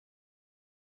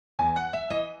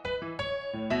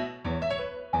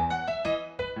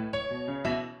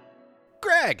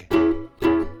Greg.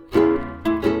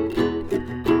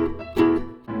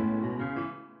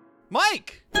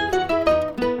 Mike.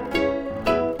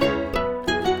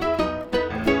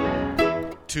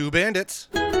 Two bandits.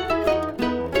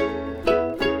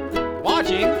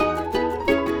 Watching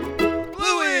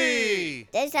Bluey.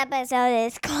 This episode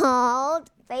is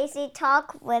called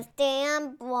Faceytalk with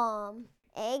Dan Brumm,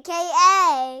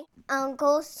 a.k.a.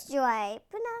 Uncle Stripe.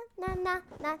 Na, na,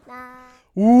 na, na.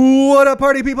 What up,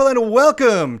 party people, and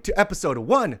welcome to episode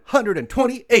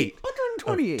 128.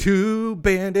 128. Two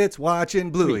bandits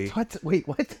watching Bluey. Wait,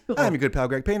 what? I'm your good pal,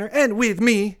 Greg Painter, and with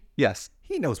me, Yes.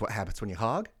 he knows what happens when you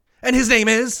hog, and his name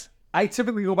is... I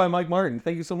typically go by Mike Martin.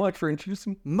 Thank you so much for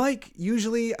introducing me. Mike.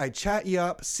 Usually I chat you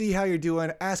up, see how you're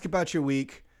doing, ask about your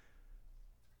week,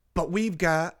 but we've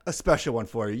got a special one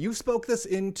for you. You spoke this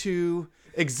into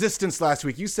existence last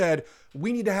week. You said,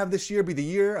 we need to have this year be the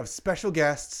year of special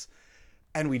guests,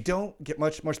 and we don't get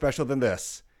much more special than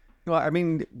this. Well, I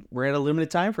mean, we're at a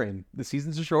limited time frame. The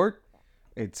seasons are short.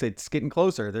 It's getting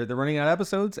closer. They're running out of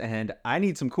episodes, and I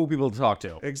need some cool people to talk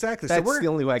to. Exactly. That's the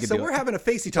only way I can do it. So we're having a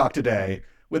Faceytalk today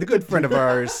with a good friend of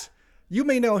ours. You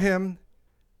may know him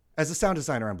as a sound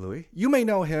designer on Bluey. You may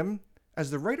know him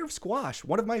as the writer of Squash,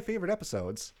 one of my favorite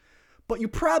episodes. But you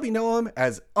probably know him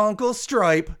as Uncle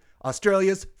Stripe,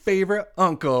 Australia's favorite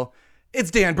uncle. It's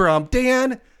Dan Brumm.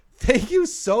 Dan, thank you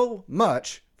so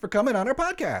much for coming on our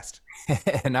podcast.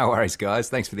 No worries, guys.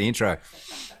 Thanks for the intro.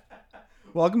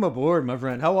 Welcome aboard, my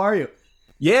friend. How are you?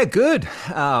 Yeah, good.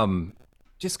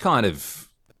 Just kind of,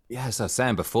 yeah, as I was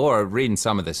saying before, reading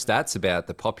some of the stats about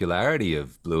the popularity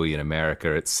of Bluey in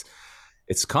America, it's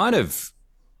kind of,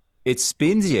 it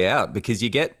spins you out because you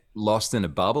get lost in a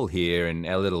bubble here in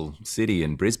our little city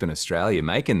in Brisbane, Australia,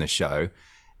 making the show.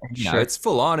 You know, it's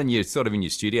full on and you're sort of in your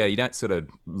studio. You don't sort of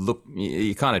look,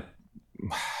 you kind of,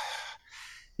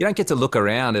 you don't get to look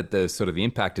around at the sort of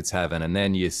impact it's having. And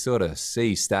then you sort of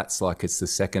see stats like it's the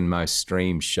second most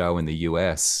streamed show in the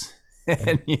US.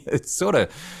 And it's sort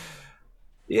of,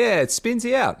 yeah, it spins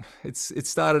you out. It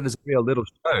started as a real little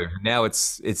show. Now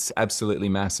it's absolutely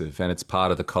massive and it's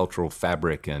part of the cultural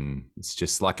fabric. And it's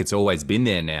just like it's always been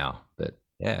there now. But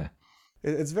yeah.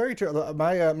 It's very true.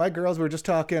 My girls were just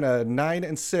talking 9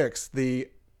 and 6. The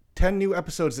 10 new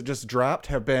episodes that just dropped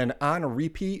have been on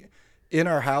repeat in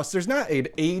our house. There's not an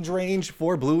age range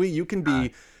for Bluey. You can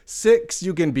be 6,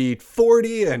 you can be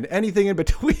 40, and anything in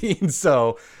between.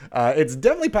 So it's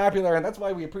definitely popular, and that's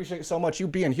why we appreciate so much you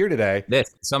being here today.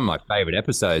 That's some of my favorite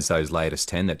episodes, those latest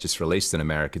 10 that just released in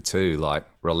America too, like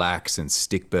Relax and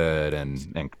Stickbird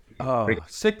and Oh,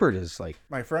 Stickbird is like...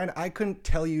 My friend, I couldn't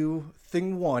tell you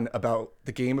thing one about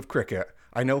the game of cricket.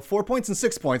 I know 4 points and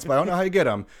 6 points, but I don't know how you get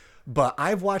them. But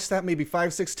I've watched that maybe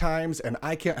 5-6 times, and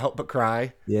I can't help but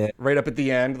cry. Yeah. Right up at the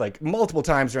end, like multiple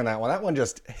times during that one. That one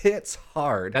just hits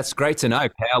hard. That's great to know.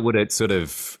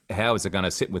 How is it going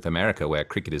to sit with America where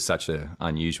cricket is such an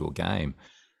unusual game?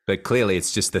 But clearly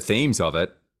it's just the themes of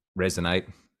it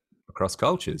resonate across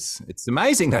cultures. It's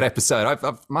amazing, that episode.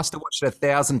 I must have watched it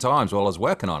 1,000 times while I was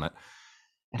working on it.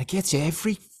 And it gets you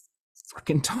every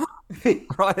fucking time.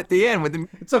 Right at the end with the...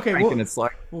 It's okay. It's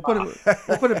like... We'll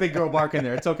put a big girl bark in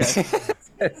there. It's okay.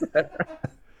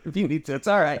 If you need to, it's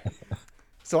all right.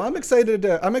 So I'm excited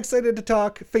to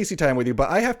talk Facey time with you, but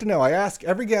I have to know, I ask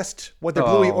every guest what their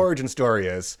Bluey origin story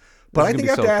is. But I think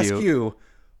I have to ask you,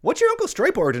 what's your Uncle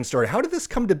Stripe origin story? How did this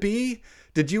come to be?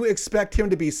 Did you expect him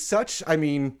to be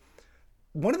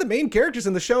one of the main characters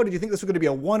in the show? Did you think this was going to be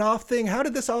a one-off thing? How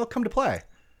did this all come to play?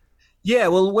 Yeah,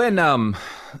 well,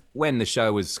 when the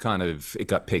show was it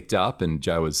got picked up and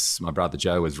my brother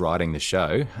Joe was writing the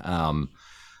show, I'm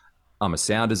a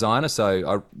sound designer, so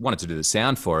I wanted to do the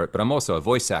sound for it, but I'm also a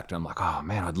voice actor. I'm like, oh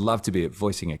man, I'd love to be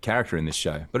voicing a character in this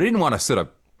show, but I didn't want to sort of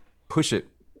push it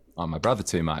on my brother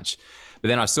too much. But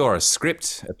then I saw a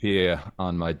script appear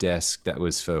on my desk that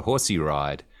was for Horsey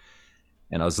Ride,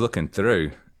 and I was looking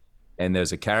through, and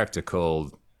there's a character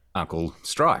called Uncle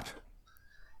Stripe.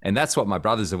 And that's what my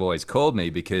brothers have always called me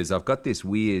because I've got this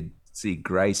weird,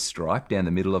 grey stripe down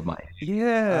the middle of my head.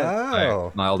 Yeah.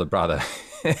 Oh. My older brother,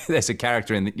 there's a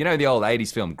character in the old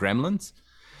 80s film Gremlins?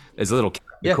 There's a little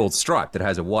character called Stripe that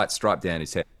has a white stripe down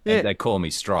his head. Yeah. They call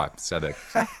me Stripe, so the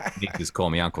niggers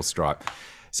call me Uncle Stripe.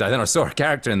 So then I saw a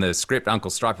character in the script, Uncle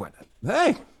Stripe, went,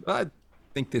 hey, I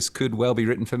think this could well be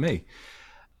written for me.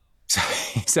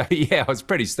 So yeah, I was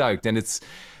pretty stoked. And it's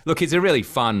a really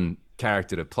fun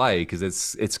character to play because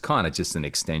it's kind of just an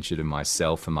extension of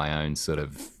myself and my own sort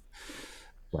of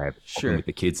way of talking with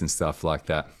the kids and stuff like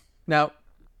that. Now,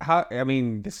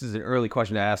 this is an early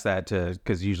question to ask that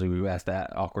because usually we ask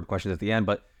that awkward questions at the end,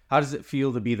 but how does it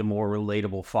feel to be the more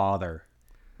relatable father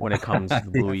when it comes to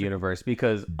the Bluey universe,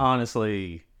 because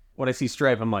honestly, when I see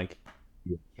Stripe, I'm like,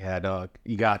 yeah, dog,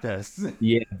 you got this.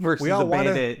 Yeah. Versus We all the want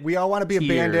bandit. to. We all want to be a tier.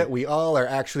 bandit. We all are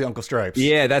actually Uncle Stripes.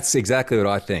 Yeah, that's exactly what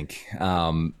I think.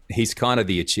 He's kind of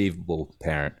the achievable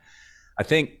parent. I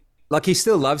think, like, he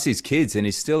still loves his kids and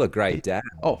he's still a great dad.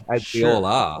 Oh, as sure. we all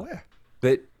are. Oh, yeah.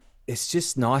 But it's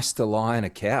just nice to lie on a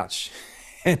couch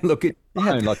and look at his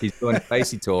phone like he's doing a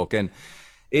Faceytalk. And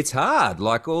it's hard,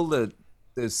 like all the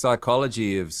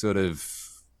psychology of sort of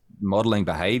modeling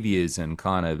behaviors and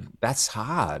kind of, that's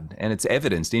hard. And it's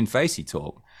evidenced in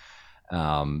Faceytalk.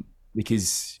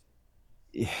 Because,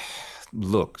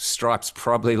 look, Stripe's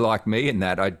probably like me in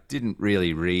that I didn't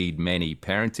really read many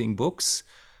parenting books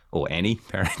or any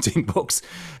parenting books.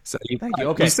 So Thank you.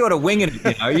 Okay. you're sort of winging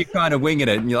it, you're kind of winging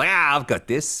it and you're like, I've got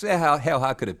this. How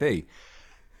hard could it be?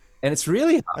 And it's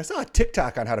really hard. I saw a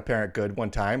TikTok on how to parent good one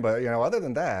time, but other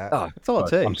than that, That's all it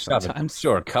takes. I'm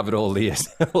sure I covered all the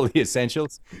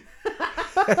essentials.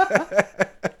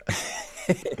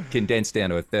 Condensed down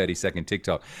to a 30-second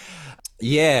TikTok.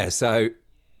 Yeah, so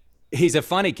he's a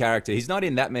funny character. He's not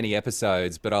in that many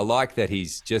episodes, but I like that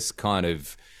he's just kind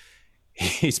of,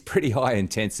 he's pretty high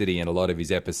intensity in a lot of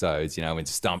his episodes, in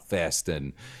Stumpfest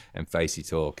and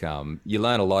Faceytalk. You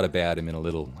learn a lot about him in a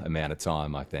little amount of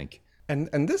time, I think.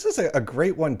 And this is a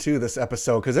great one too, this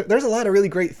episode, because there's a lot of really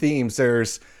great themes.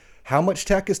 There's how much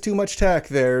tech is too much tech.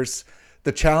 There's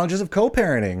the challenges of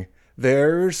co-parenting.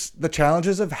 There's the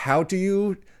challenges of how do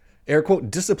you, air quote,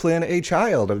 discipline a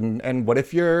child, and what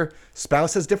if your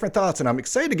spouse has different thoughts, and I'm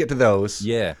excited to get to those.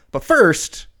 Yeah. But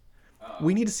first,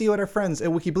 we need to see what our friends at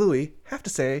WikiBluey have to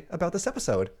say about this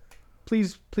episode.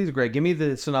 Please, Greg, give me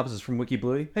the synopsis from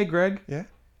WikiBluey. Hey, Greg, Yeah.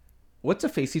 what's a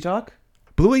Faceytalk?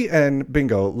 Bluey and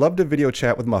Bingo love to video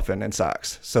chat with Muffin and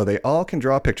Socks, so they all can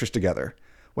draw pictures together.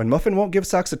 When Muffin won't give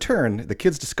Socks a turn, the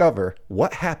kids discover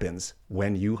what happens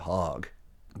when you hog.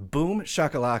 Boom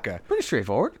shakalaka. Pretty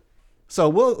straightforward. So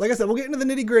like I said, we'll get into the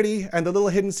nitty gritty and the little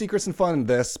hidden secrets and fun in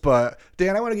this, but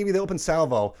Dan, I want to give you the open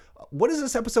salvo. What does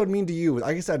this episode mean to you?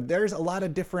 Like I said, there's a lot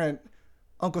of different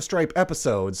Uncle Stripe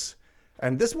episodes,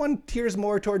 and this one tears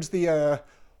more towards the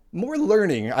more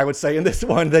learning, I would say, in this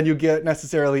one than you get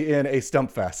necessarily in a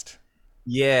Stumpfest.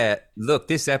 Yeah, look,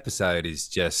 this episode is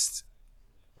just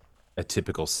a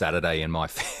typical Saturday in my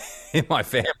in my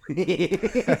family.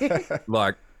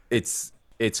 Like it's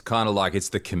kind of like it's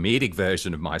the comedic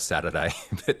version of my Saturday,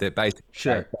 but they're basically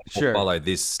Sure. follow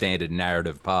this standard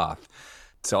narrative path.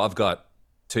 So I've got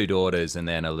 2 daughters and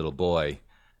then a little boy,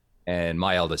 and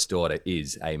my eldest daughter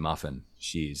is a muffin.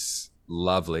 She's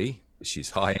lovely, she's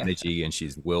high energy, and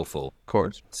she's willful. Of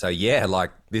course. So yeah,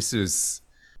 like this is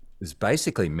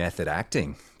basically method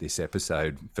acting, this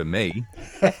episode for me.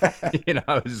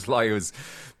 It was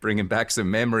bringing back some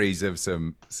memories of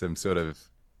some sort of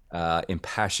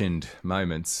impassioned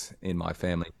moments in my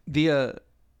family. The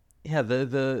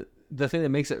thing that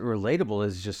makes it relatable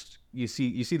is just you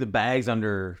see the bags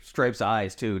under Stripe's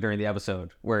eyes too during the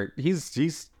episode where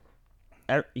he's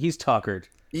tuckered.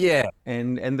 Yeah.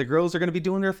 And the girls are going to be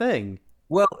doing their thing.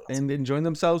 Well, and enjoying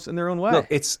themselves in their own way.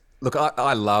 Look,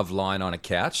 I love lying on a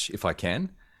couch if I can,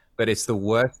 but it's the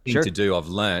worst thing to do. I've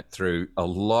learnt through a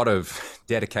lot of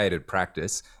dedicated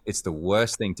practice. It's the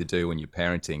worst thing to do when you're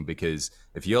parenting, because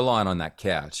if you're lying on that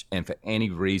couch and for any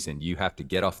reason you have to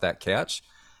get off that couch,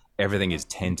 everything is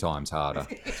 10 times harder.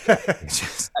 It's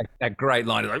just that great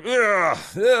line is like,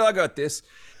 yeah, I got this.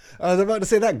 I was about to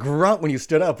say that grunt when you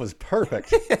stood up was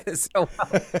perfect. So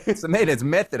man, it's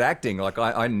method acting. Like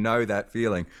I know that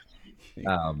feeling.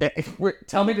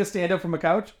 Tell me to stand up from a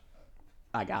couch.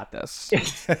 I got this.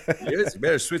 Yes, you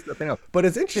better switch that thing up. But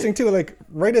it's interesting too, like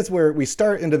right as we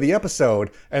start into the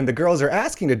episode and the girls are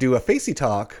asking to do a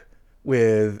Faceytalk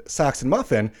with Socks and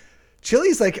Muffin,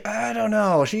 Chili's like, I don't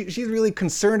know. She's really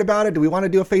concerned about it. Do we want to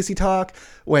do a Faceytalk?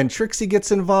 When Trixie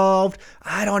gets involved,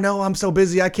 I don't know. I'm so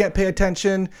busy. I can't pay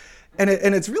attention. And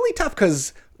it's really tough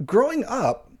because growing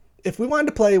up, if we wanted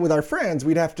to play with our friends,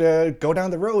 we'd have to go down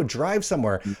the road, drive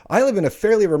somewhere. I live in a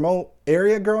fairly remote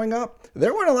area growing up.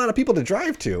 There weren't a lot of people to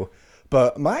drive to.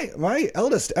 But my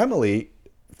eldest, Emily,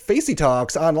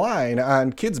 Faceytalks online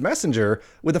on Kids Messenger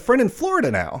with a friend in Florida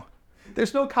now.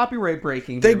 There's no copyright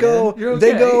breaking. They here, go, man. You're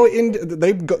they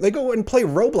okay. go and play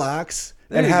Roblox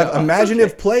and you have go.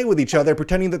 imaginative play with each other,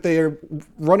 pretending that they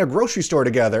run a grocery store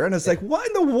together. And it's like, what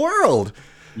in the world?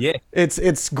 Yeah.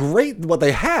 It's great what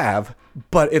they have,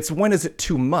 but it's when is it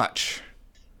too much?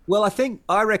 Well,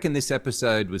 I reckon this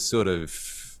episode was sort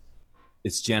of,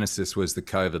 its genesis was the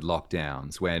COVID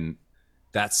lockdowns, when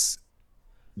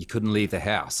you couldn't leave the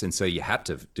house, and so you had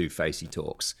to do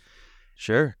Faceytalks.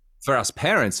 Sure. For us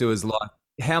parents, it was like,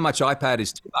 how much iPad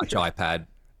is too much iPad?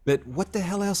 But what the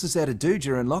hell else is there to do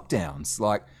during lockdowns?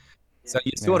 Like, so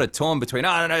you're sort of torn between,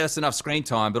 oh, no, that's enough screen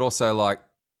time, but also like,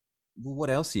 well, what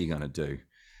else are you going to do?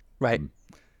 Right.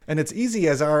 And it's easy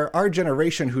as our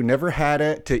generation who never had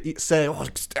it to say, oh,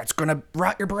 that's going to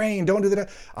rot your brain. Don't do that.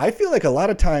 I feel like a lot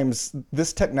of times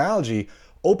this technology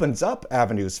opens up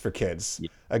avenues for kids. Yeah,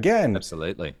 Again,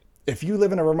 absolutely. If you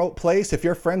live in a remote place, if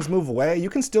your friends move away, you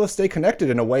can still stay connected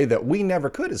in a way that we never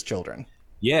could as children.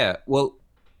 Yeah. Well,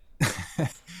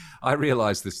 I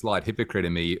realize the slight hypocrite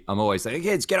in me. I'm always saying,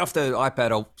 kids, get off the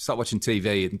iPad or stop watching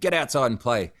TV and get outside and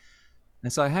play.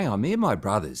 And so, hang on, me and my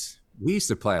brothers, we used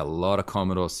to play a lot of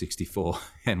Commodore 64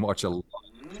 and watch a lot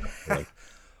of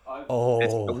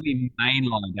Oh, we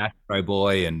mainlined Astro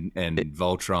Boy and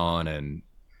Voltron and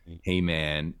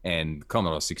He-Man and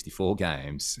Commodore 64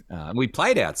 games. We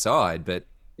played outside, but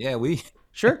yeah,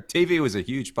 Sure. TV was a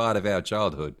huge part of our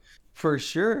childhood. For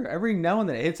sure. Every now and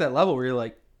then it hits that level where you're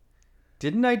like,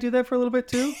 didn't I do that for a little bit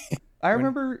too? I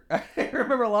remember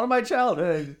a lot of my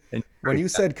childhood. when you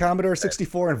said Commodore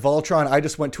 64 and Voltron, I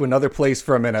just went to another place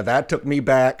for a minute. That took me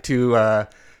back to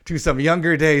some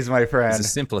younger days, my friend. It's a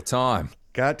simpler time.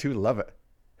 Got to love it.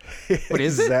 But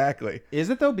is it? Exactly. Is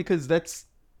it though? Because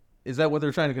is that what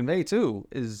they're trying to convey too?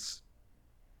 Is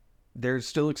they're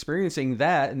still experiencing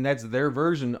that, and that's their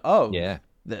version of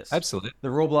this. Absolutely. The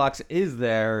Roblox is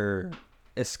their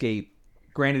escape.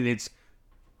 Granted,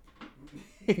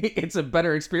 it's a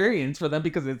better experience for them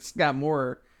because it's got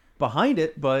more behind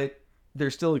it, but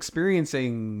they're still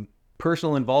experiencing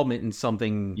personal involvement in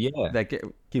something that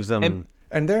gives them.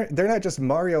 And they're not just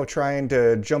Mario trying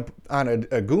to jump on a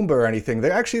Goomba or anything.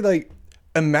 They're actually like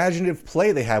imaginative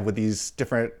play they have with these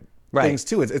different things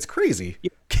too. It's crazy.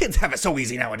 Yeah. Kids have it so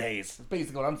easy nowadays. That's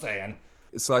basically what I'm saying.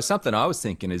 So something I was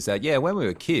thinking is that, when we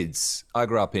were kids, I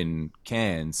grew up in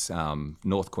Cairns,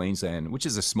 North Queensland, which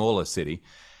is a smaller city.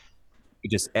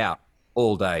 Just out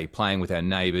all day playing with our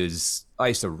neighbours.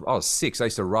 I was 6. I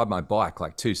used to ride my bike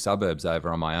like 2 suburbs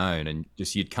over on my own, and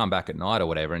just you'd come back at night or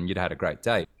whatever, and you'd had a great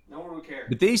day. No one would care.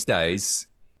 But these days,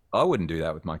 I wouldn't do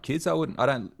that with my kids.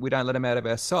 We don't let them out of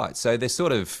our sight. So they're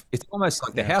it's almost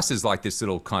like the house is like this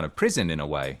little kind of prison in a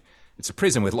way. It's a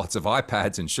prison with lots of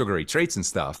iPads and sugary treats and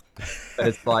stuff. But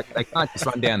it's like they can't just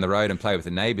run down the road and play with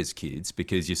the neighbours' kids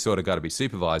because you sort of got to be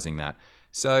supervising that.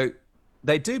 So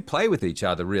they do play with each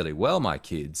other really well, my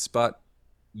kids, but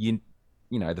the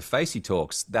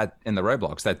Faceytalks and the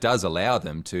Roblox, that does allow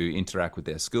them to interact with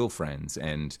their school friends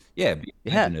and be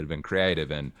imaginative and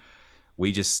creative. And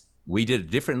we did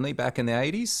it differently back in the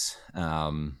 80s.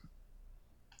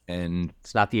 And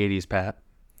it's not the 80s, Pat.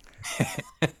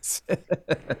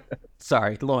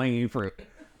 Sorry, low-hanging fruit.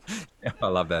 I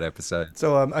love that episode.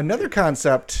 So another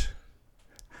concept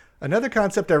I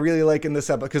really like in this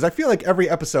episode, because I feel like every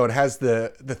episode has the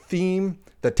theme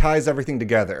that ties everything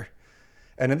together.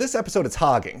 And in this episode, it's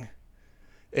hogging.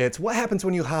 It's what happens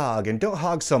when you hog and don't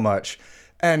hog so much.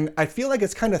 And I feel like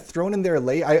it's kind of thrown in there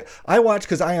late. I watch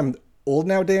because I am old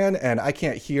now, Dan, and I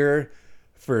can't hear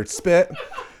for spit.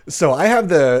 So I have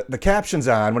the captions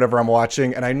on whenever I'm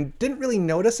watching, and I didn't really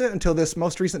notice it until this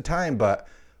most recent time, but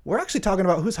we're actually talking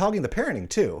about who's hogging the parenting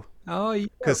too. Oh, yeah.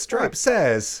 Because Stripe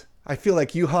says, I feel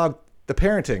like you hog the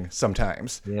parenting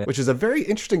sometimes, which is a very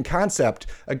interesting concept.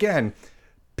 Again,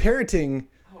 parenting,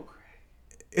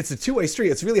 it's a two-way street.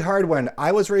 It's really hard when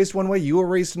I was raised one way, you were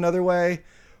raised another way.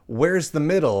 Where's the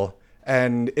middle?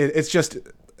 And it's just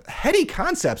heady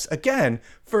concepts, again,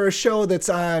 for a show that's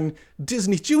on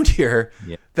Disney Junior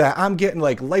that I'm getting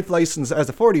like life license as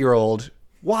a 40-year-old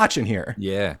watching here.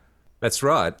 Yeah, that's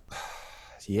right.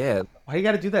 Yeah. Why you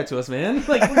got to do that to us, man?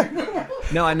 Like,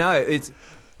 no, I know.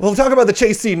 We'll talk about the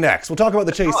chase scene next.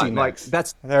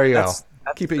 That's there you go.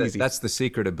 Keep it easy. That's the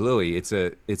secret of Bluey. It's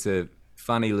a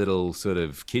funny little sort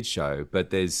of kid show, but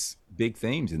there's big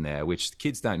themes in there which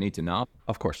kids don't need to know.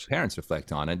 Of course, parents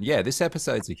reflect on. And yeah, this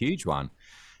episode's a huge one.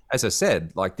 As I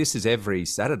said, like this is every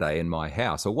Saturday in my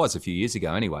house, or was a few years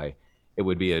ago anyway. It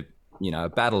would be a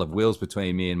battle of wills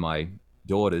between me and my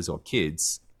daughters or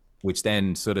kids, which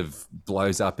then sort of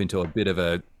blows up into a bit of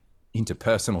a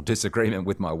interpersonal disagreement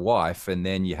with my wife, and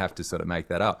then you have to sort of make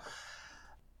that up.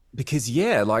 Because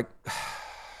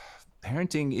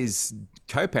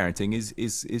co-parenting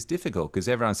is difficult because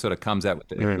everyone sort of comes out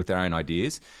with their own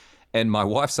ideas. And my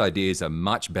wife's ideas are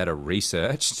much better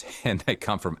researched, and they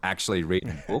come from actually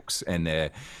reading books, and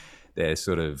they're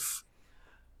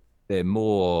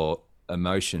more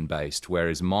emotion based,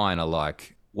 whereas mine are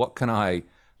like,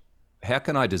 how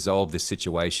can I dissolve this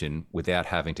situation without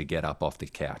having to get up off the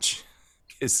couch?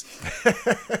 'Cause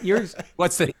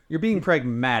You're being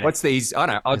pragmatic. what's these? I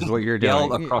don't know. I'll just what you're yell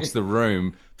doing. across the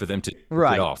room for them to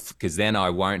Right. get off, because then I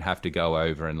won't have to go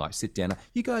over and like sit down.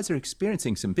 You guys are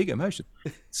experiencing some big emotion.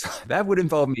 So that would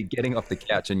involve me getting off the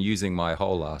couch and using my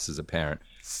whole ass as a parent.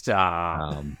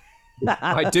 Stop.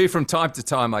 I do from time to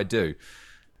time. I do.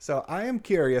 So I am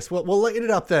curious. We'll lighten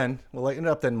it up then. We'll lighten it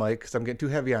up then, Mike, because I'm getting too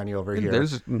heavy on you over here.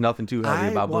 There's nothing too heavy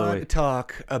about I want Bluey. to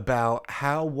talk about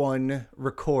how one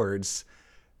records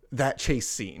that chase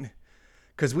scene,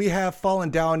 because we have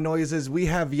falling down noises, we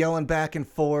have yelling back and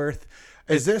forth.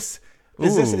 Is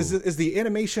the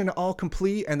animation all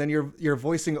complete, and then you're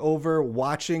voicing over,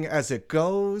 watching as it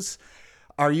goes?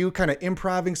 Are you kind of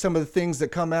improvising some of the things that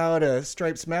come out of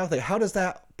Stripe's mouth? Like, how does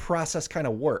that process kind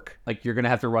of work? Like, you're gonna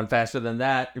have to run faster than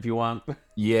that if you want.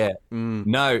 Yeah.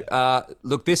 No.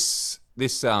 Look, this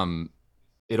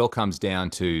it all comes down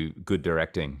to good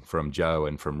directing from Joe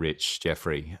and from Rich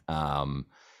Jeffrey.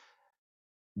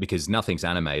 Because nothing's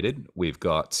animated. We've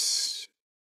got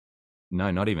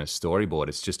not even a storyboard.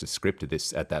 It's just a script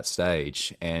at that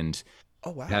stage, and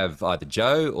Oh wow! have either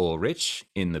Joe or Rich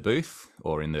in the booth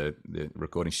or in the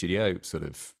recording studio, sort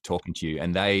of talking to you,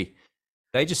 and they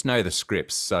just know the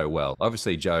scripts so well.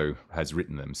 Obviously, Joe has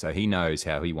written them, so he knows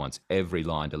how he wants every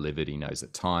line delivered. He knows the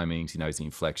timings, he knows the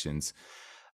inflections,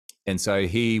 and so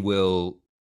he will,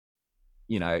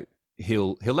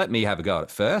 he'll let me have a go at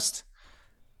it first,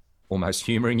 almost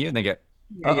humoring you, and then go,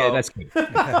 yeah, that's good.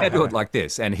 I do it like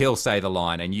this, and he'll say the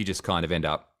line, and you just kind of end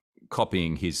up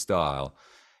copying his style.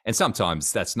 And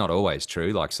sometimes that's not always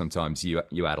true. Like sometimes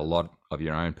you add a lot of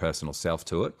your own personal self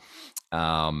to it.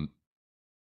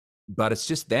 But it's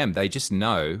just them. They just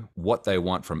know what they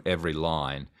want from every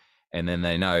line. And then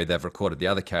they know they've recorded the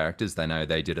other characters. They know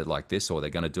they did it like this, or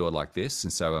they're going to do it like this.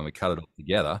 And so when we cut it all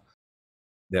together,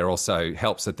 there also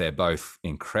helps that they're both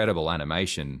incredible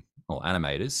animators.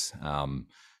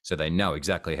 So they know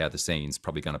exactly how the scene's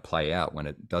probably going to play out when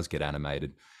it does get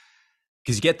animated.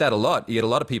 Because you get that a lot. You get a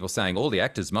lot of people saying all the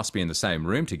actors must be in the same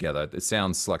room together. It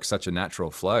sounds like such a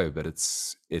natural flow, but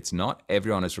it's not.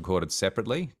 Everyone is recorded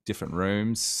separately, different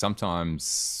rooms,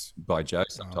 sometimes by Joe,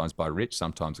 sometimes by Rich,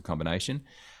 sometimes a combination.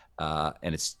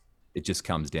 And it just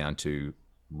comes down to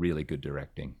really good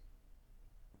directing.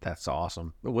 That's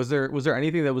awesome. Was there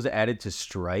anything that was added to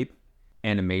Stripe,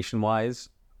 animation-wise,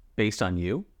 based on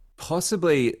you?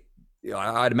 Possibly.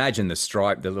 I'd imagine the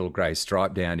little grey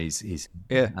stripe down his.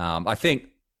 Yeah. I think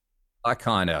I've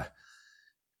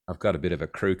got a bit of a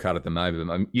crew cut at the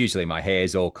moment. Usually my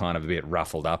hair's all kind of a bit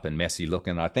ruffled up and messy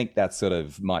looking. I think that sort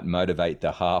of might motivate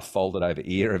the half folded over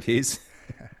ear of his.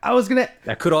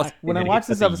 That could also when I watch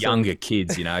this episode, younger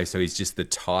kids, so he's just the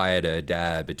tireder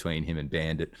dad between him and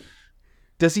Bandit.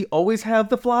 Does he always have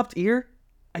the flopped ear?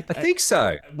 I think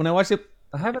so. When I watched it,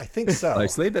 I think so.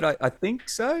 Mostly, but I think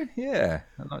so. Yeah,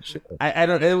 I'm not sure. I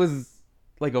don't. It was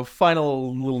like a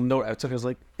final little note I took. I was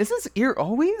like, "Is his ear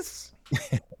always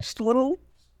just a little?"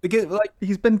 Because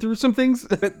He's been through some things.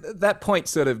 But that point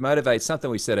sort of motivates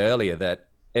something we said earlier, that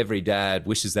every dad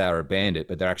wishes they were a Bandit,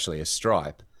 but they're actually a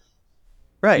Stripe.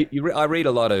 Right. I read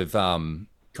a lot of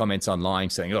comments online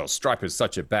saying, "Oh, Stripe is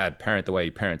such a bad parent, the way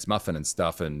he parents Muffin and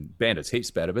stuff, and Bandit's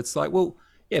heaps better." But it's like, well,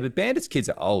 yeah, but Bandit's kids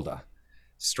are older.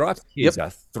 Stripe's kids are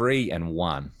 3 and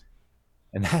 1,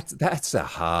 and that's a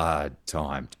hard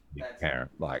time to be a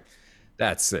parent. Like,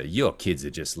 that's your kids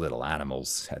are just little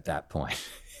animals at that point.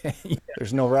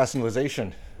 There's no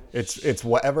rationalization. It's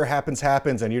whatever happens,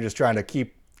 and you're just trying to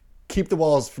keep the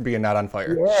walls from being not on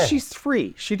fire. Yeah. She's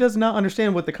 3. She does not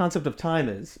understand what the concept of time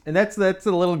is, and that's a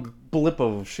little blip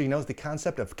of. She knows the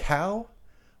concept of cow,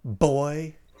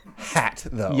 boy, hat,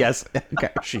 though. Yes. Okay.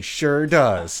 She sure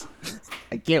does.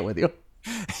 I can't with you.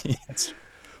 Yes.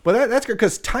 But that's good,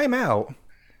 because timeout,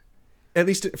 at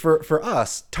least for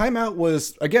us, timeout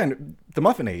was, again, the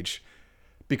Muffin Age.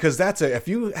 Because if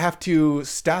you have to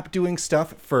stop doing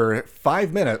stuff for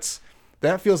 5 minutes,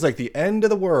 that feels like the end of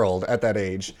the world at that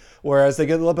age. Whereas they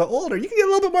get a little bit older, you can get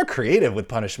a little bit more creative with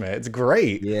punishment. It's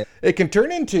great. Yeah. It can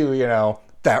turn into,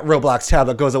 that Roblox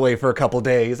tablet goes away for a couple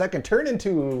days. That can turn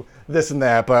into this and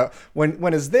that. But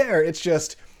when it's there, it's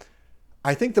just,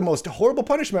 I think the most horrible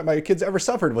punishment my kids ever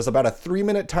suffered was about a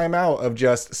 3-minute timeout of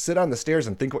just sit on the stairs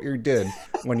and think what you did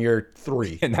when you're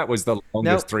 3. And that was the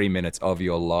longest 3 minutes of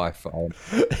your life.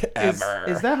 Ever.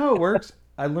 Is that how it works?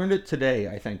 I learned it today,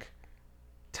 I think.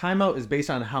 Timeout is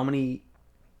based on how many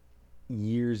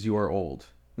years you are old.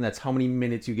 And that's how many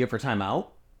minutes you get for timeout.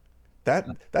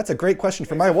 That's a great question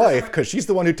for my wife, because she's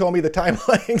the one who told me the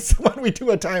timelines when we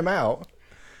do a timeout.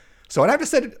 So I'd have to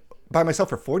sit by myself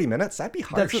for 40 minutes? That'd be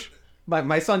harsh.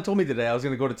 My son told me today I was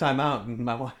going to go to timeout, and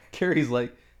my wife, Carrie's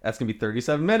like, That's going to be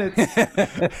 37 minutes.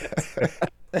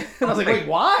 I was like, wait,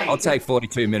 why? I'll take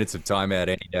 42 minutes of time out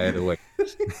any day of the week.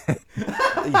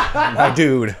 My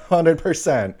dude,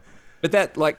 100%. But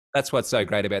that's what's so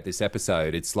great about this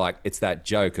episode. It's that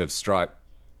joke of Stripe,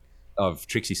 of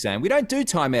Trixie saying, we don't do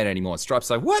timeout anymore. Stripe's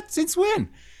like, what? Since when?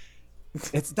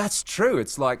 That's true.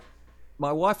 It's like,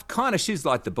 my wife she's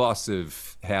like the boss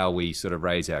of how we sort of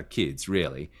raise our kids,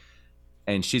 really.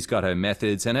 And she's got her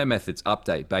methods, and her methods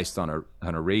update based on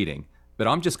her reading. But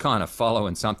I'm just kind of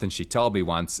following something she told me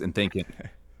once and thinking,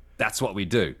 that's what we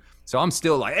do. So I'm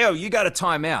still like, oh, you got to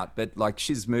time out. But like,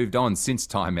 she's moved on since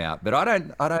time out. But I don't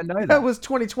know that. That was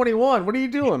 2021. What are you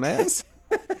doing, man?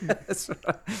 That's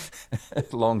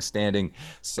right. Long-standing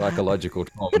psychological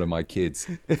trauma to my kids.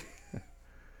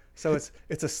 So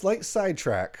it's a slight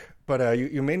sidetrack, but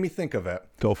you made me think of it.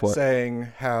 Go for it. Saying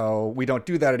how we don't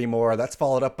do that anymore. That's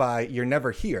followed up by "You're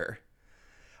never here."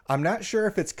 I'm not sure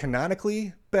if it's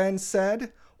canonically been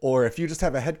said or if you just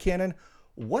have a headcanon.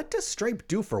 What does Stripe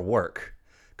do for work?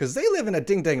 Because they live in a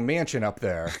ding-dang mansion up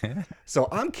there. So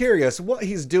I'm curious what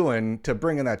he's doing to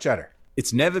bring in that cheddar.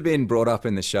 It's never been brought up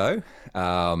in the show.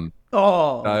 So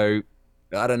I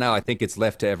don't know. I think it's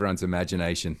left to everyone's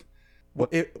imagination.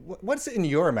 What's in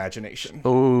your imagination?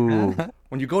 Ooh.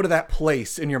 When you go to that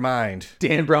place in your mind.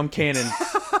 Dan Brumm canon.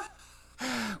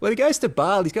 Well, he goes to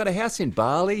Bali. He's got a house in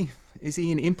Bali. Is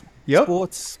he in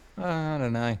sports? I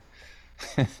don't know.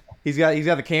 He's got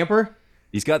the camper.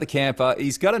 He's got the camper.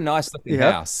 He's got a nice looking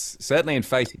house. Certainly in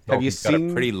Faceytalk, he's got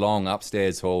a pretty long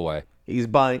upstairs hallway. He's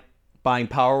buying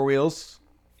Power Wheels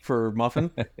for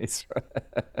Muffin. It's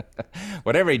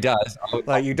whatever he does.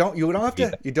 Like you don't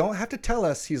have to tell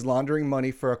us he's laundering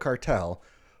money for a cartel,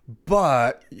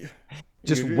 but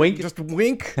just wink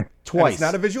twice. And it's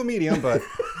not a visual medium, but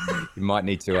you might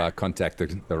need to contact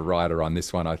the writer on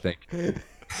this one. I think.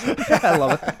 I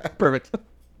love it. Perfect.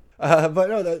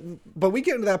 But we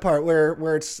get into that part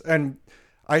where it's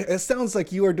it sounds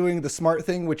like you are doing the smart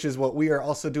thing, which is what we are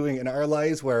also doing in our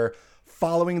lives, where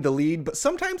following the lead. But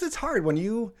sometimes it's hard when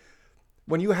you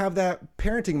have that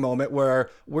parenting moment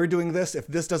where we're doing this. If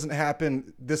this doesn't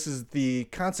happen, this is the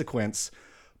consequence.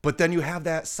 But then you have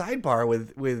that sidebar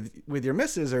with your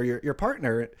missus or your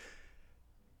partner.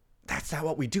 That's not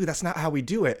what we do. That's not how we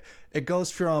do it. It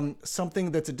goes from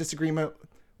something that's a disagreement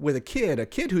with a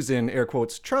kid who's in air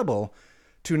quotes trouble,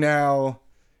 to now,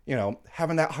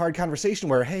 having that hard conversation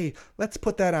where, hey, let's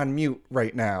put that on mute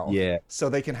right now. Yeah. So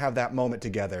they can have that moment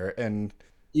together. And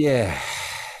yeah,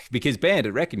 because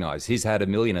Bandit recognized he's had a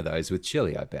million of those with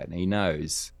Chili, I bet. And he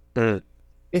knows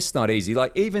it's not easy.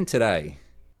 Like even today,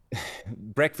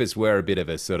 breakfast were a bit of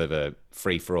a sort of a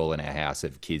free for all in our house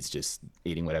of kids just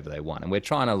eating whatever they want. And we're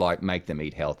trying to make them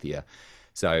eat healthier.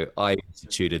 So I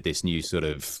instituted this new sort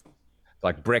of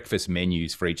breakfast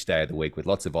menus for each day of the week with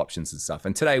lots of options and stuff.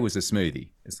 And today was a smoothie.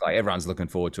 It's like everyone's looking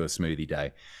forward to a smoothie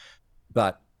day.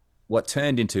 But what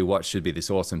turned into what should be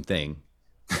this awesome thing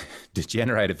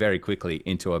degenerated very quickly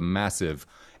into a massive,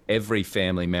 every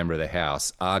family member of the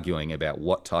house arguing about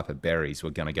what type of berries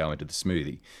were going to go into the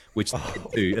smoothie, which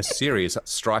led to a serious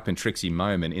Stripe and Trixie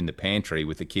moment in the pantry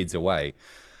with the kids away.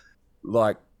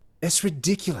 It's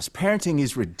ridiculous. Parenting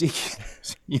is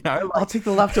ridiculous. I'll take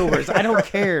the leftovers. I don't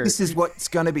care. This is what's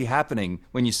going to be happening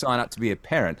when you sign up to be a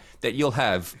parent, that you'll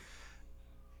have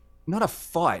not a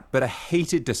fight, but a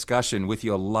heated discussion with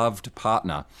your loved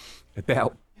partner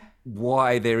about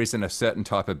why there isn't a certain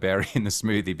type of berry in the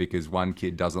smoothie because one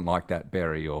kid doesn't like that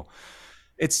berry, or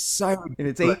it's so... And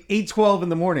it's 8:12 in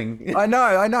the morning. I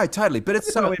know, totally. But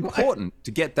it's so important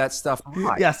to get that stuff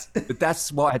right. Yes. But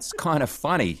that's why it's kind of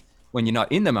funny when you're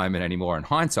not in the moment anymore. In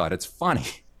hindsight, it's funny.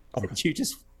 You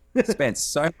just spent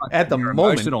so much at the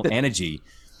emotional energy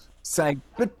saying,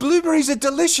 but blueberries are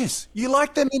delicious. You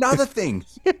like them in other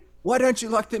things. Why don't you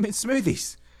like them in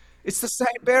smoothies? It's the same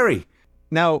berry.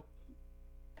 Now,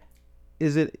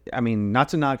 not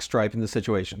to knock Stripe in the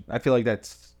situation. I feel like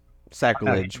that's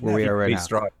sacrilege where we are right now.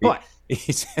 Stripe. But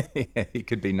he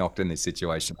could be knocked in this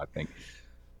situation, I think.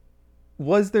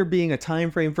 Was there being a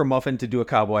time frame for Muffin to do a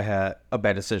cowboy hat a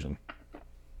bad decision?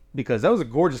 Because that was a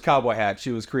gorgeous cowboy hat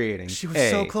she was creating. She was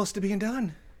so close to being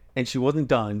done. And she wasn't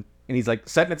done. And he's like,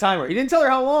 setting a timer. He didn't tell her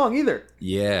how long either.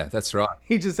 Yeah, that's right.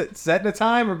 He just said, setting a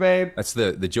timer, babe. That's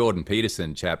the Jordan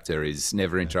Peterson chapter, is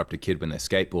never interrupt a kid when they're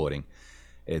skateboarding.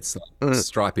 It's like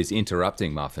Stripe is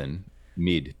interrupting Muffin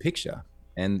mid-picture.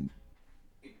 And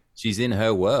she's in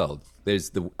her world. There's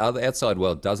the other outside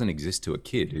world doesn't exist to a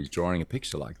kid who's drawing a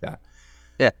picture like that.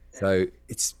 Yeah. So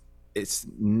it's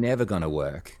never going to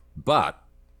work. But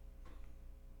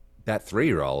that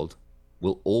 3-year-old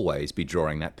will always be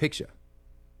drawing that picture.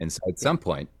 And so at some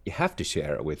point, you have to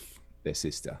share it with their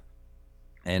sister.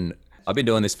 And I've been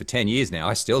doing this for 10 years now.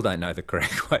 I still don't know the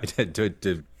correct way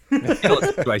to handle a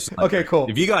situation like Okay, that. cool.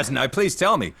 If you guys know, please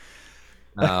tell me.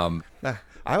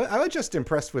 I was just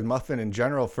impressed with Muffin in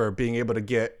general for being able to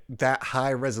get that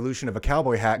high resolution of a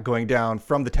cowboy hat going down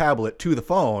from the tablet to the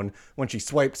phone when she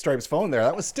swiped Stripe's phone there.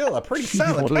 That was still a pretty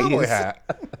solid cowboy hat.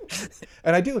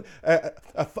 And I do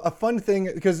a fun thing,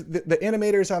 because the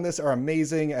animators on this are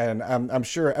amazing, and I'm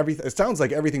sure everything. It sounds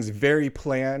like everything's very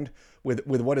planned with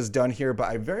what is done here, but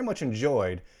I very much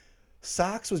enjoyed.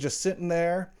 Socks was just sitting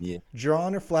there,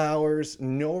 drawing her flowers,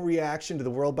 no reaction to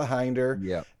the world behind her.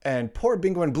 Yeah. And poor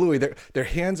Bingo and Bluey, their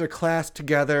hands are clasped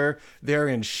together. They're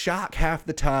in shock half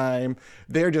the time.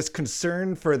 They're just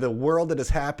concerned for the world that is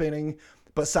happening.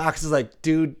 But Socks is like,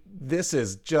 dude, this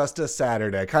is just a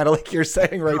Saturday. Kind of like you're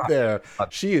saying right there.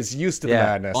 She is used to the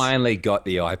madness. Finally got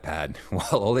the iPad.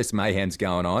 While all this mayhem's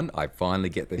going on, I finally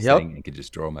get this thing and can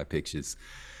just draw my pictures.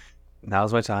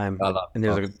 Now's my time. I love and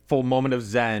there's a full moment of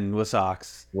zen with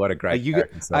Socks. What a great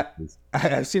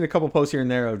I've seen a couple posts here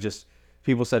and there of just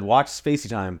people said, watch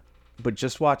Faceytime, but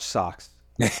just watch Socks.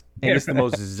 And it's the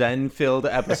most zen-filled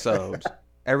episode.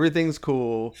 Everything's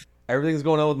cool. Everything's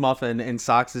going on with Muffin, and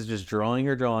Socks is just drawing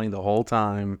the whole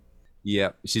time.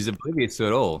 Yeah, she's oblivious to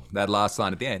it all. That last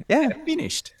line at the end. Yeah.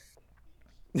 Finished.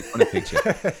 What a picture.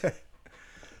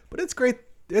 But it's great.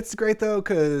 It's great, though,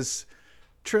 because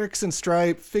Trix and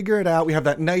Stripe figure it out. We have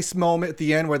that nice moment at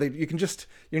the end where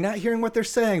you're not hearing what they're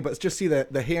saying, but just see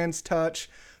the hands touch,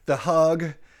 the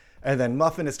hug, and then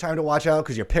Muffin, it's time to watch out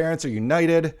because your parents are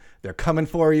united. They're coming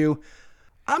for you.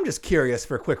 I'm just curious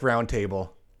for a quick round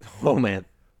table. Oh, man.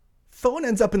 Phone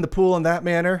ends up in the pool in that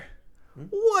manner.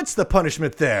 What's the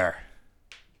punishment there?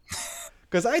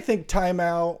 Because I think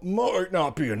timeout might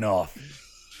not be enough.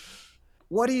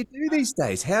 What do you do these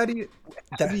days? How do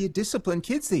you discipline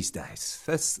kids these days?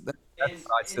 That's what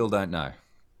I still don't know.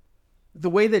 The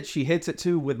way that she hits it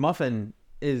too with Muffin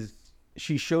is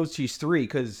she shows she's 3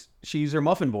 because she used her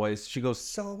Muffin voice. She goes,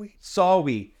 saw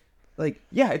we. Like,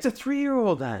 yeah, it's a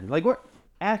 3-year-old then. Like, what?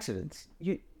 Accidents.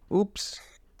 Oops.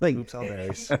 Like, Oops, all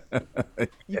days.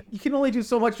 You can only do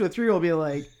so much to a 3-year-old. Be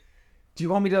like, do you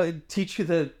want me to teach you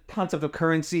the concept of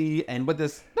currency and what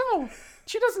this? No.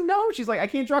 She doesn't know. She's like, I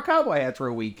can't draw cowboy hats for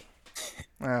a week.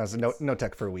 So no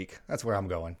tech for a week. That's where I'm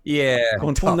going. Yeah.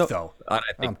 I'm tough, though. I don't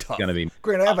think I'm tough. it's going to be.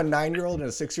 Granted, I have a 9-year-old and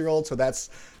a 6-year-old, so that's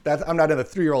I'm not in the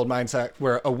 3-year-old mindset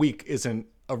where a week isn't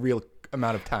a real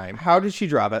amount of time. How did she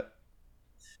drop it?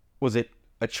 Was it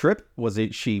a trip?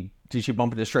 Did she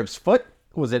bump into Stripe's foot?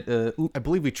 Was it I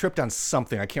believe we tripped on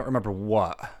something. I can't remember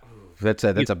what. That's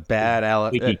a bad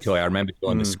squeaky toy. I remember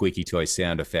doing the squeaky toy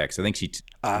sound effects. I think she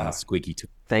squeaky toy.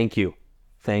 Thank you.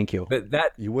 But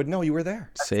that you would know, you were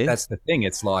there. See? That's the thing.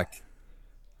 It's like,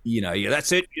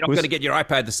 that's it. You're not going to get your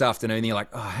iPad this afternoon. And you're like,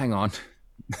 oh, hang on.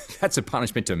 That's a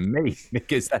punishment to me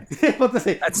because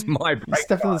that's my break.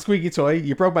 Stepped on the squeaky toy.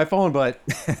 You broke my phone, but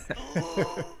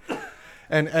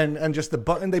and just the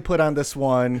button they put on this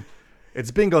one. It's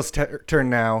Bingo's turn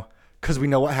now because we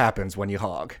know what happens when you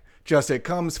hog. It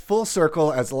comes full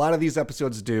circle as a lot of these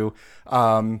episodes do.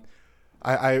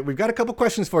 We've got a couple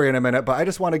questions for you in a minute, but I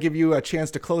just want to give you a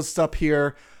chance to close this up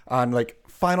here on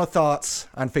final thoughts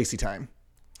on Faceytime.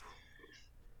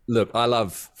 Look, I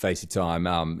love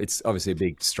Faceytime. It's obviously a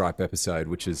big Stripe episode,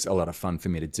 which is a lot of fun for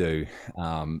me to do.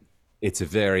 It's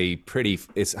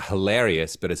it's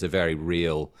hilarious, but it's a very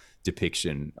real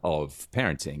depiction of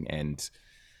parenting. And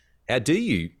how do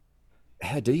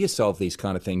you solve these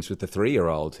kind of things with the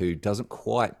 3-year-old who doesn't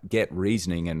quite get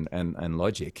reasoning and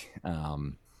logic?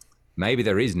 Maybe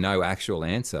there is no actual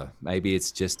answer. Maybe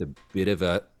it's just a bit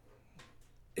of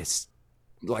it's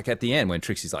like at the end when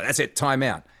Trixie's like, that's it, time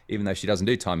out. Even though she doesn't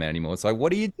do time out anymore. It's like,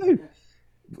 what do you do?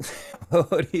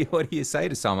 What do you say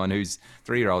to someone who's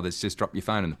 3-year-old that's just dropped your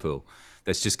phone in the pool?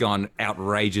 That's just gone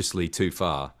outrageously too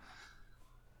far.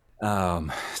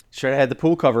 Should have had the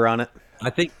pool cover on it. I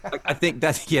think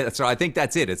that's right. I think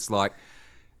that's it. It's like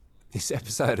this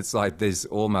episode, it's like there's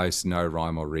almost no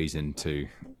rhyme or reason to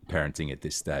parenting at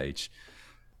this stage.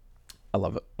 I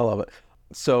love it.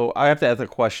 So I have to ask a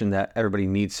question that everybody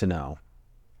needs to know.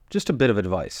 Just a bit of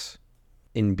advice.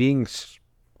 In being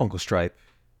Uncle Stripe,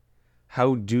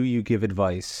 how do you give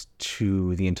advice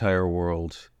to the entire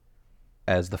world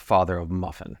as the father of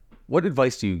Muffin? What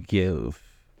advice do you give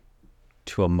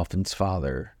to a Muffin's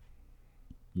father?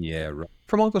 Yeah, right.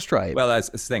 From Uncle Stripe. Well, that's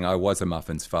the thing. I was a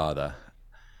Muffin's father,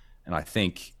 and I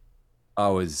think I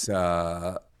was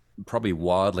probably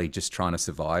wildly just trying to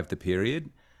survive the period.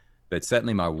 But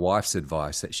certainly my wife's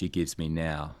advice that she gives me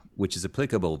now, which is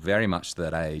applicable very much to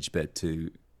that age, but to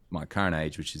my current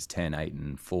age, which is 10, 8,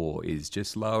 and 4, is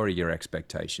just lower your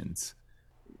expectations.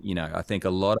 You know, I think a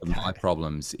lot of my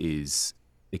problems is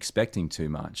expecting too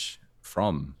much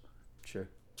from Sure.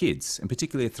 kids, and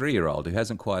particularly a 3-year-old who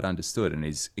hasn't quite understood and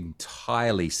is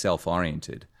entirely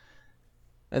self-oriented.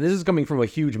 And this is coming from a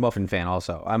huge Muffin fan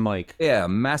also. I'm like, Yeah,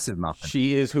 massive Muffin.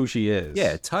 she is who she is.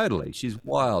 Yeah, totally. She's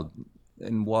wild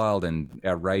and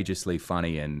outrageously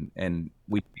funny, and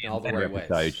we In all the every right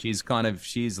ways.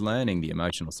 she's learning the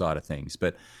emotional side of things,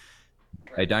 but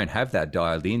they don't have that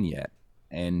dialed in yet.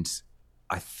 And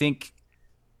I think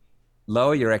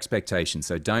lower your expectations.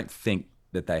 So don't think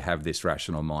that they have this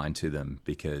rational mind to them,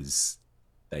 because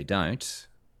they don't.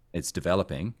 It's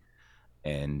developing,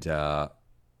 and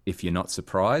if you're not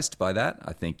surprised by that,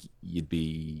 I think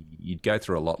you'd go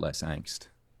through a lot less angst.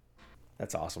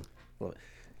 That's awesome. Love it.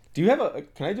 Do you have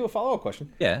can I do a follow-up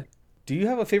question? Yeah. Do you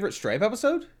have a favorite Stripe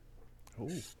episode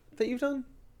that you've done?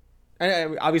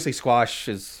 Obviously Squash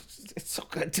it's so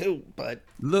good too, but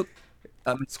Look,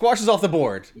 Squash is off the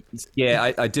board.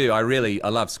 yeah, I do. I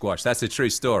love squash. That's a true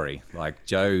story. Like,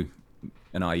 Joe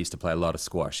and I used to play a lot of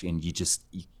squash, and you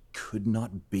could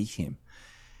not beat him.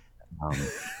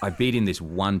 I beat him this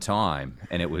one time,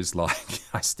 and it was like,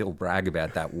 I still brag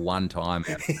about that one time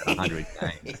out of 100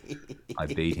 games. I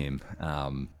beat him.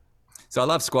 So I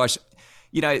love squash.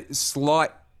 You know,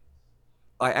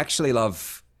 I actually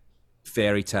love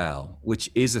Fairy Tale, which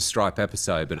is a Stripe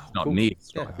episode, but it's not near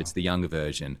Stripe. It's the younger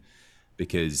version,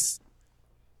 because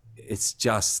it's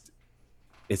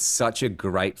such a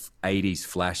great 80s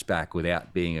flashback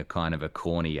without being a kind of a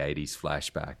corny 80s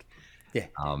flashback. Yeah.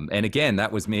 And again,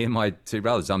 that was me and my 2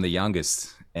 brothers. I'm the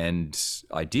youngest, and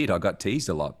I got teased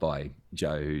a lot by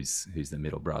Joe, who's the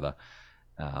middle brother,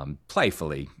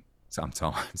 playfully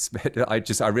sometimes. But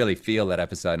I really feel that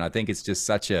episode, and I think it's just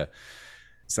such a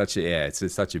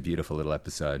beautiful little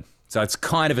episode. So it's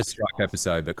kind of a Stripe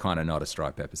episode, but kind of not a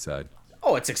Stripe episode.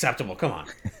 Oh, it's acceptable. Come on.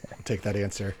 I'll take that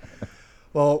answer.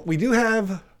 Well, we do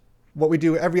have what we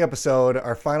do every episode,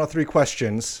 our final 3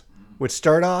 questions, which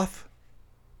start off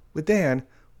with Dan.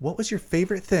 What was your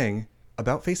favorite thing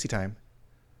about Faceytime?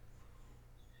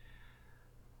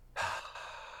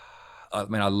 I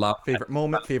mean, I love Favorite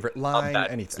moment, favorite line,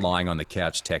 anything. lying on the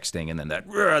couch texting, and then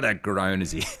that groan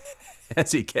as he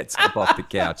as he gets up off the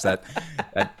couch. That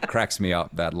cracks me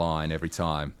up, that line, every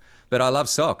time. But I love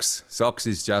Socks. Socks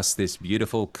is just this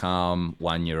beautiful, calm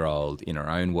 1-year-old in her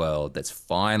own world that's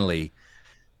finally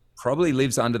probably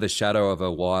lives under the shadow of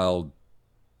a wild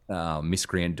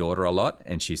miscreant daughter a lot,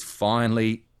 and she's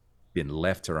finally been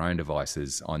left to her own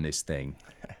devices on this thing.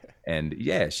 And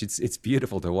yeah, it's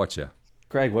beautiful to watch her.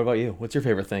 Greg, what about you? What's your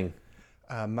favorite thing?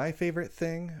 My favorite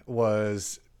thing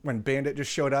was when Bandit just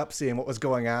showed up, seeing what was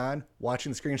going on,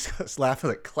 watching the screen, just laughing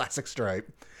like classic Stripe.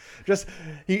 Just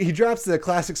he drops the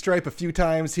classic Stripe a few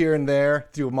times here and there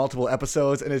through multiple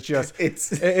episodes, and it's just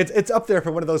it's up there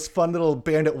for one of those fun little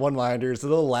Bandit one-liners. The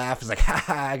little laugh is like, ha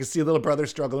ha! I can see a little brother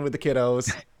struggling with the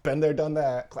kiddos. Been there, done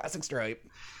that. Classic Stripe.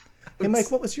 Hey, Mike,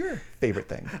 what was your favorite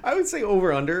thing? I would say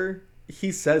over under.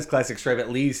 He says classic Stripe at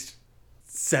least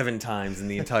 7 times in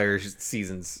the entire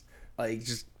seasons. Like,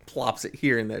 just plops it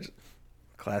here and there.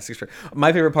 Classic Stripe.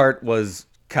 My favorite part was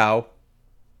cow,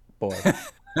 boy,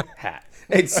 hat.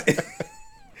 It's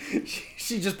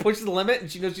she just pushes the limit, and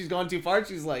she knows she's gone too far.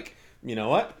 She's like, you know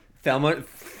what, Thelma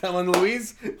and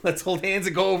Louise, let's hold hands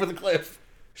and go over the cliff.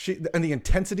 And the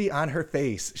intensity on her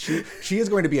face. She is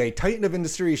going to be a titan of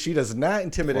industry. She does not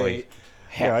intimidate.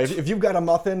 You know, if you've got a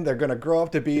muffin, they're going to grow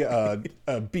up to be a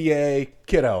BA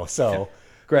kiddo. So,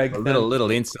 Greg, A little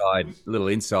inside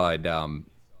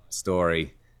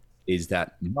story is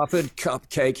that muffin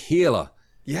cupcake healer.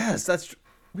 yes, that's.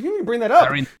 We didn't even bring that up.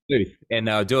 They're in the booth, and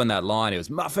they were doing that line. It was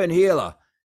muffin healer,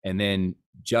 and then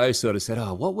Joe sort of said,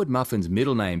 "Oh, what would Muffin's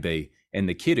middle name be?" And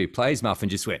the kid who plays Muffin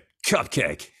just went,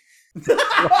 "Cupcake."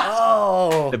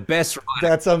 oh, The best writer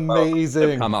that's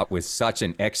amazing. come up with such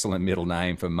an excellent middle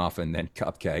name for Muffin than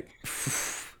Cupcake.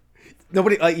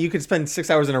 Nobody, like, you could spend 6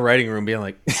 hours in a writing room being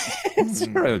like,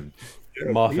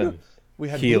 muffin. We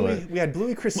had healer.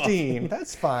 Bluey Christine.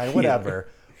 That's fine, whatever.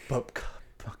 But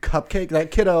Cupcake,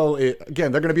 that kiddo,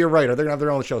 again, they're going to be a writer. They're going to have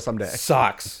their own show someday.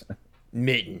 Socks,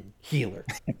 mitten, healer.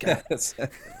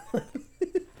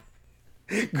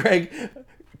 Greg,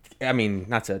 I mean,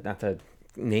 not to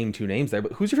name 2 names there,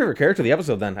 but who's your favorite character of the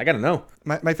episode then? I got to know.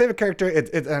 My favorite character,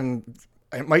 and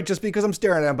it might just be because I'm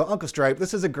staring at him, but Uncle Stripe.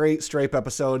 This is a great Stripe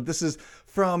episode. This is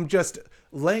from just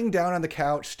laying down on the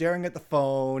couch, staring at the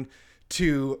phone,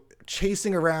 to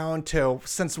chasing around, to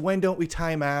since when don't we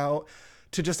time out,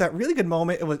 to just that really good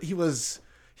moment. He was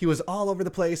He was all over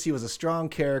the place. He was a strong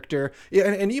character. Yeah,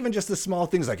 and even just the small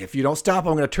things like, if you don't stop,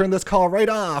 I'm going to turn this call right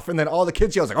off. And then all the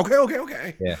kids yell, like,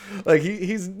 okay. Yeah. Like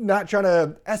he's not trying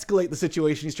to escalate the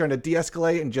situation. He's trying to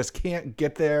de-escalate and just can't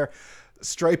get there.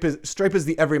 Stripe is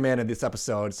the everyman in this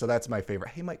episode. So that's my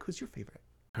favorite. Hey, Mike, who's your favorite?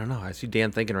 I don't know. I see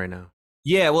Dan thinking right now.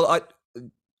 Yeah, well,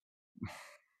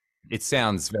 it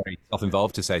sounds very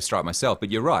self-involved to say Stripe myself,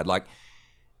 but you're right. Like,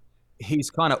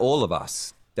 he's kind of all of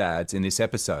us dads in this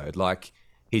episode. Like,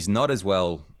 he's not as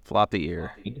well Flop the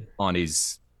ear on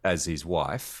as his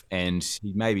wife, and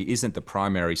he maybe isn't the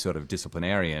primary sort of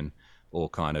disciplinarian or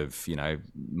kind of,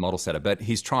 model setter, but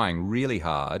he's trying really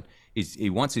hard. He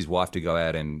wants his wife to go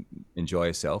out and enjoy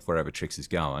herself wherever Trix is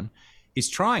going. He's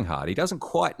trying hard. He doesn't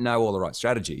quite know all the right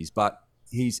strategies, but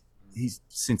he's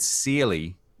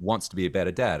sincerely wants to be a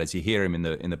better dad. As you hear him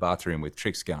in the bathroom with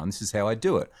Trix going, this is how I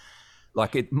do it.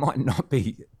 Like, it might not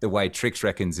be the way Trix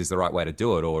reckons is the right way to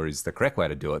do it or is the correct way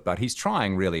to do it, but he's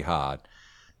trying really hard.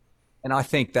 And I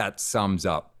think that sums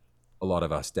up a lot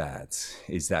of us dads,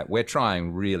 is that we're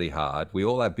trying really hard. We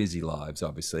all have busy lives,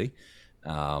 obviously.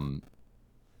 And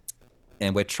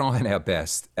we're trying our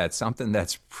best at something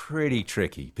that's pretty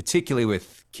tricky, particularly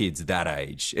with kids that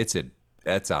age.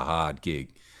 That's a hard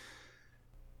gig.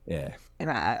 Yeah.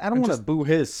 And I don't want to boo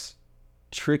his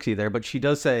Trixie there, but she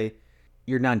does say,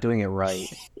 "You're not doing it right."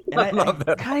 And I love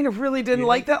that. Kind of really didn't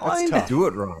like that line. tough. Do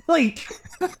it wrong. Like,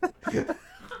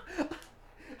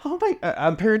 how am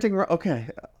I'm parenting wrong. Okay,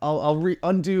 I'll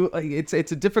undo. Like, it's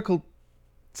a difficult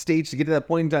stage to get to that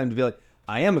point in time to be like,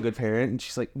 I am a good parent, and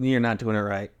she's like, "You're not doing it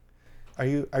right." Are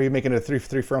you making it a 3 for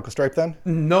 3 for Uncle Stripe then?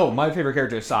 No, my favorite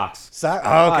character is Socks.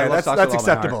 Okay, love Socks that's with all my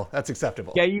acceptable. heart. That's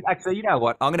acceptable. Yeah, you know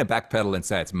what? I'm going to backpedal and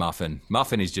say it's Muffin.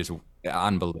 Muffin is just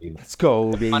unbelievable. Let's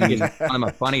go, baby. One of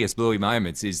my funniest Bluey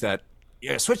moments is that,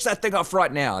 switch that thing off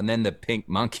right now, and then the pink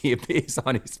monkey appears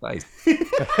on his face.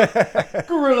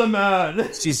 Gorilla Man.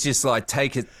 She's just like,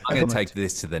 I'm going to take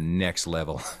this to the next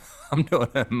level. I'm doing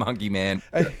a monkey man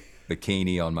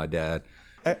bikini on my dad.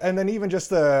 And then even just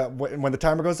when the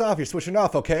timer goes off, you're switching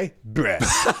off, okay? Bleh.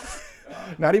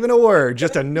 Not even a word,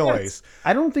 just a noise.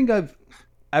 I don't think I've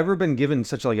ever been given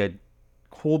such like a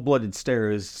cold-blooded stare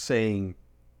as saying,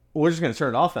 well, we're just going to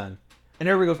turn it off then. And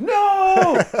everybody goes,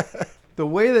 no! The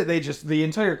way that the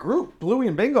entire group, Bluey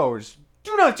and Bingo, is,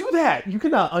 do not do that. You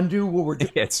cannot undo what we're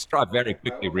doing. Yeah, Stripe very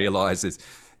quickly realizes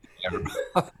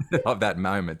of that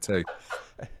moment too.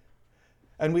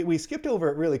 And we skipped over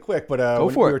it really quick, but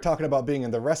we were talking about being in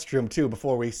the restroom too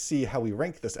before we see how we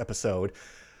rank this episode.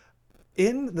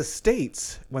 In the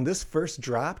States, when this first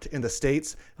dropped in the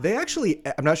States, they actually,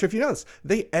 I'm not sure if you know this,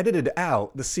 they edited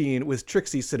out the scene with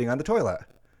Trixie sitting on the toilet.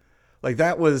 Like,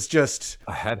 that was just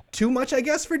too much, I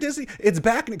guess, for Disney. It's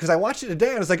back, because I watched it today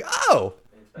and I was like, oh,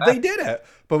 they did it.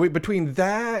 But between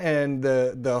that and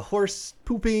the horse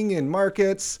pooping in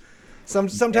markets,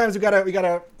 sometimes we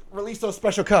gotta release those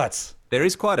special cuts. There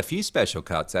is quite a few special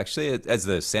cuts, actually. As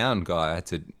the sound guy,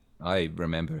 I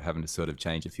remember having to sort of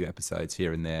change a few episodes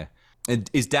here and there. And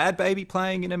is Dad Baby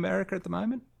playing in America at the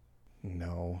moment?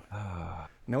 No.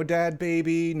 No Dad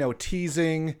Baby, no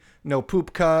teasing, no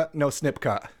poop cut, no snip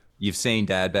cut. You've seen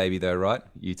Dad Baby though, right?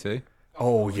 You too?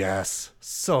 Oh, yes.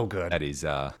 So good. That is,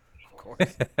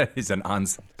 that is an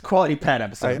Quality pet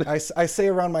episode. I say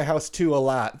around my house too a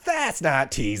lot, that's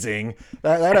not teasing.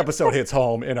 That episode hits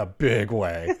home in a big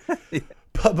way.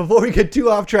 But before we get too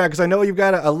off track, because I know you've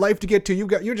got a life to get to,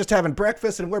 you're just having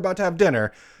breakfast and we're about to have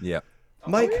dinner. Yeah.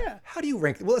 Mike, how do you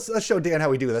rank? Well, let's show Dan how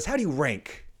we do this. How do you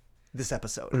rank this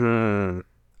episode?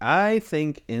 I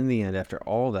think in the end, after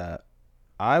all that,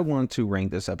 I want to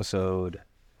rank this episode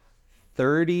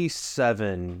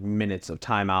 37 minutes of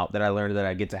timeout that I learned that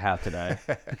I get to have today.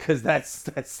 Because that's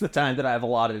the time that I've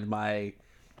allotted my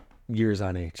years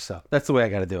on age. So that's the way I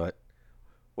got to do it.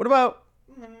 What about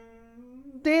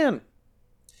Dan?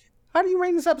 How do you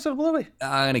rank this episode of Bluey?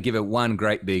 I'm going to give it one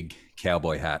great big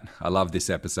cowboy hat. I love this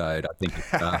episode. I think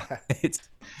it's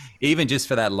even just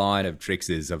for that line of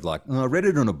Trix's of like, I read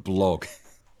it on a blog.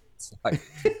 It's like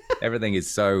everything is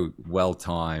so well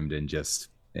timed and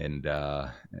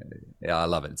yeah, I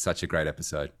love it. It's such a great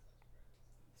episode.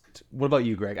 What about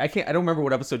you, Greg? I don't remember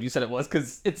what episode you said it was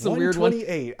because it's a weird one.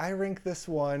 128. I rank this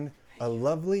one a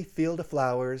lovely field of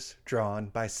flowers drawn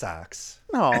by Socks.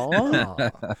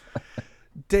 Aww.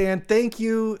 Dan, thank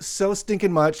you so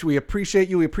stinking much. We appreciate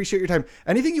you. We appreciate your time.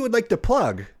 Anything you would like to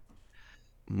plug?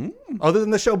 Other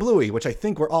than the show Bluey, which I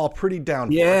think we're all pretty down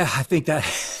for. Yeah, I think that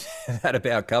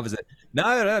about covers it.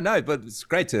 No, but it's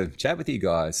great to chat with you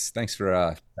guys. Thanks for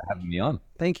having me on.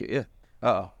 Thank you. Yeah.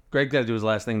 Uh-oh. Greg got to do his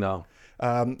last thing, though.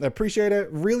 Appreciate it.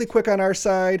 Really quick on our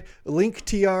side,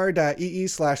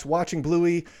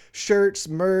 linktr.ee/watchingbluey. Shirts,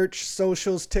 merch,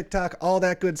 socials, TikTok, all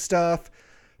that good stuff.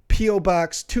 P.O.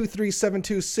 Box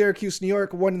 2372, Syracuse, New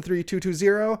York,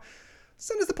 13220.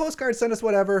 Send us a postcard, send us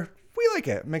whatever. We like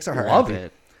it. Makes our heart Love happy.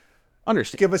 it.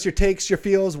 Understand. Give us your takes, your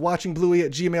feels,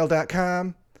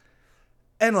 watchingbluey@gmail.com.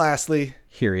 And lastly,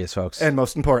 Here he is, folks. and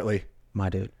most importantly, My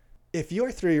dude. if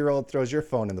your 3-year-old throws your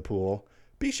phone in the pool,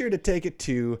 be sure to take it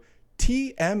to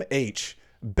TMH,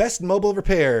 Best Mobile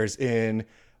Repairs in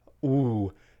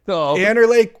Anner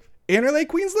Lake,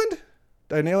 Queensland?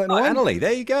 Did I nail it in one? Annalee,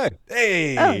 there you go.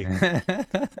 Hey!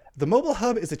 The Mobile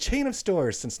Hub is a chain of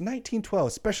stores since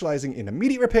 1912 specializing in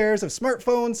immediate repairs of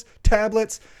smartphones,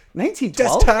 tablets,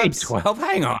 1912? desktops, 12,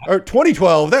 hang on. or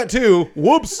 2012, that too,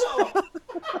 whoops,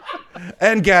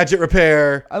 and gadget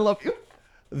repair. I love you.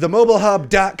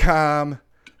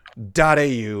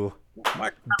 Themobilehub.com.au.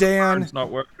 Dan,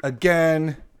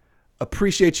 again,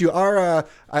 appreciate you.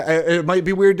 It might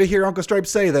be weird to hear Uncle Stripe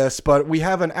say this, but we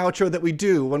have an outro that we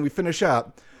do when we finish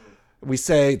up. We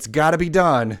say it's got to be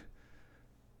done.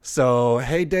 So,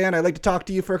 hey, Dan, I'd like to talk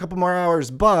to you for a couple more hours,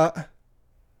 but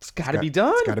It's got to be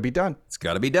done. It's got to be done. It's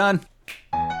got to be done.